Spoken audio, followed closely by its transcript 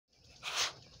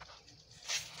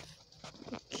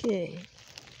Okay.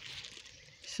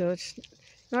 So it's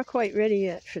not quite ready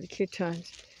yet for the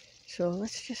kirtans. So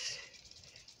let's just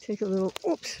take a little,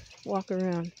 walk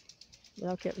around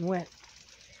without getting wet.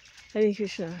 Hare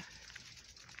Krishna.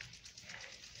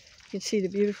 You can see the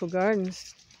beautiful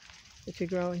gardens that they're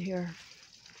growing here.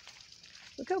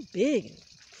 Look how big and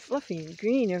fluffy and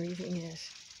green everything is.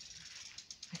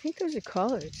 I think those are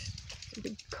collards. They're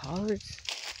big collards.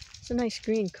 It's a nice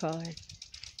green collard.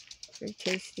 Very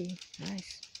tasty.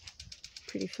 Nice.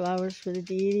 Pretty flowers for the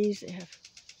deities. They have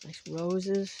nice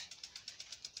roses.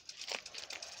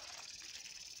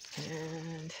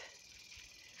 And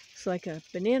it's like a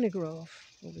banana grove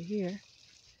over here.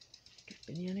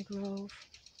 Banana grove.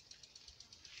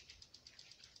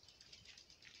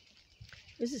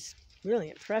 This is really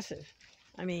impressive.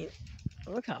 I mean,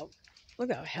 look how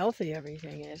healthy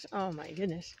everything is. Oh my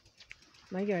goodness.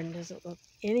 My garden doesn't look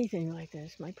anything like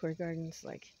this. My poor garden's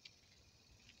like,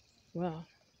 well,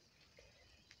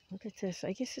 look at this.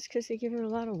 I guess it's because they give her a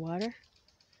lot of water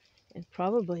and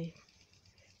probably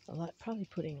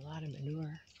putting a lot of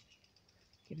manure,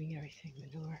 giving everything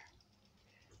manure.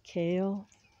 Kale.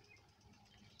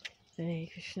 Hare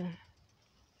Krishna.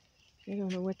 I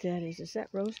don't know what that is. Is that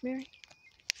rosemary?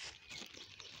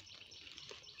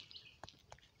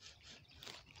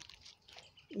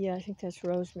 Yeah, I think that's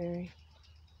rosemary.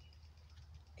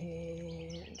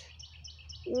 And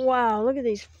wow, look at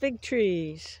these fig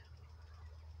trees.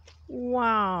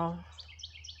 Wow.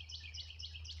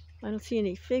 I don't see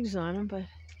any figs on them, but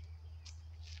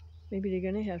maybe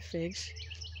they're going to have figs.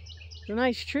 It's a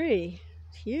nice tree.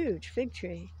 It's a huge fig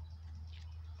tree.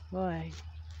 Boy,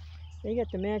 they got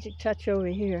the magic touch over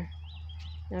here.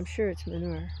 I'm sure it's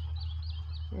manure.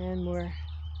 And more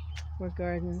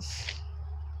gardens.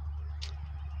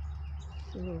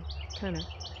 A little kind of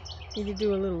need to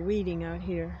do a little weeding out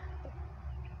here.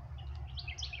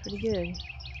 Pretty good.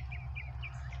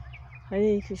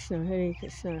 Hare Krishna, Hare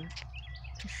Krishna,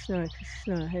 Krishna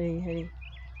Krishna, Hare Hare.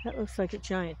 That looks like a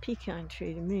giant pecan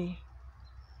tree to me.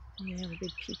 They have a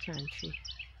big pecan tree.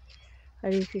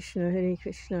 Hare Krishna, Hare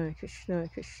Krishna, Krishna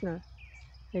Krishna,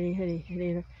 Hare Hare,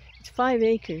 Hare. It's 5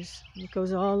 acres. It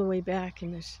goes all the way back,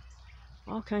 and there's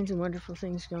all kinds of wonderful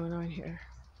things going on here.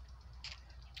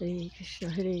 Hare Krishna,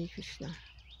 Hare Krishna,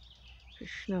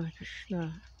 Krishna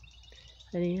Krishna,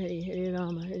 Hare Hare, Hare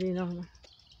Rama, Hare Rama,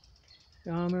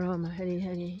 Rama Rama, Hare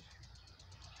Hare,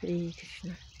 Hare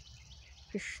Krishna,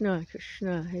 Krishna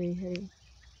Krishna, Hare Hare,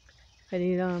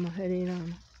 Hare Rama, Hare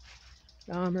Rama,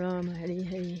 Rama Rama, Hare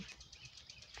Hare,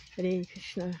 Hare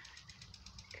Krishna,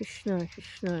 Krishna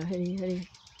Krishna, Hare Hare,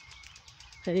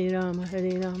 Hare Rama,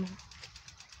 Hare Rama,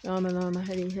 Rama Rama,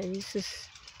 Hare Hare. This is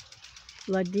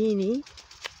Ladini,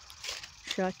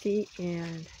 Shakti,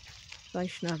 and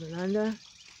Vaishnavananda,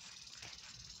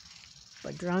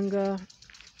 Bhadranga,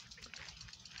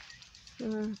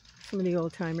 some of the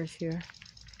old timers here.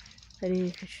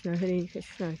 Hare Krishna, Hare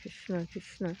Krishna, Krishna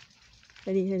Krishna,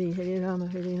 Hare Hare, Hare Rama,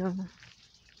 Hare Rama,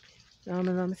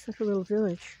 Rama Rama. It's like a little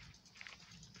village.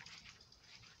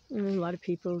 And a lot of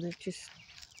people that just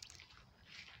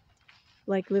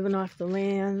like living off the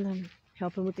land and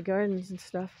helping with the gardens and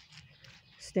stuff,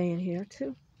 staying here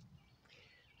too.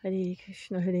 Hare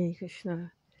Krishna, Hare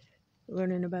Krishna,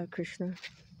 learning about Krishna,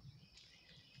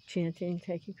 chanting,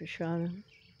 taking prasadam.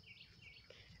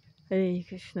 Hare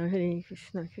Krishna, Hare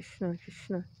Krishna, Krishna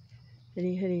Krishna,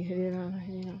 Hare Hare, Hare Rama,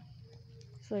 Hare Rama.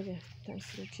 It's like a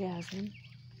nice little jasmine.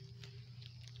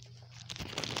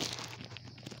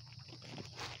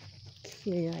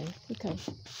 Okay, I think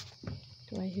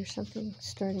do I hear something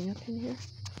starting up in here?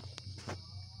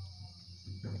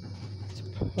 It's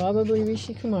probably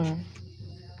Rishi Kumar.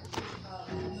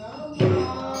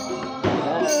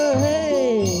 Oh,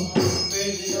 hey!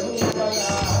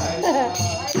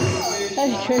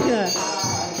 Hare Krishna.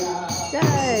 Jai,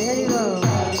 Hare Bo.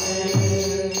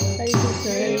 Hare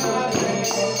Krishna, Hare Krishna.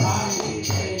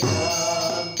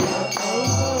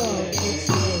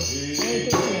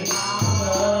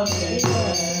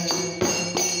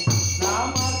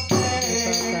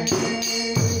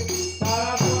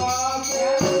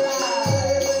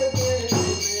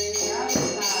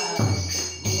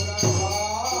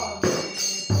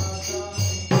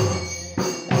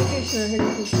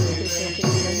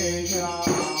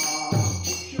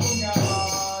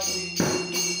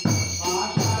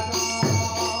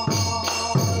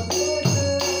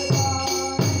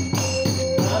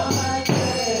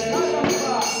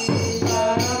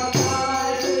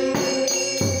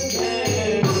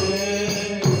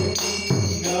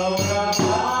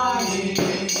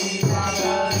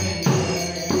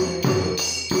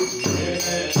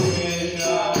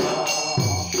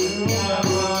 Yeah.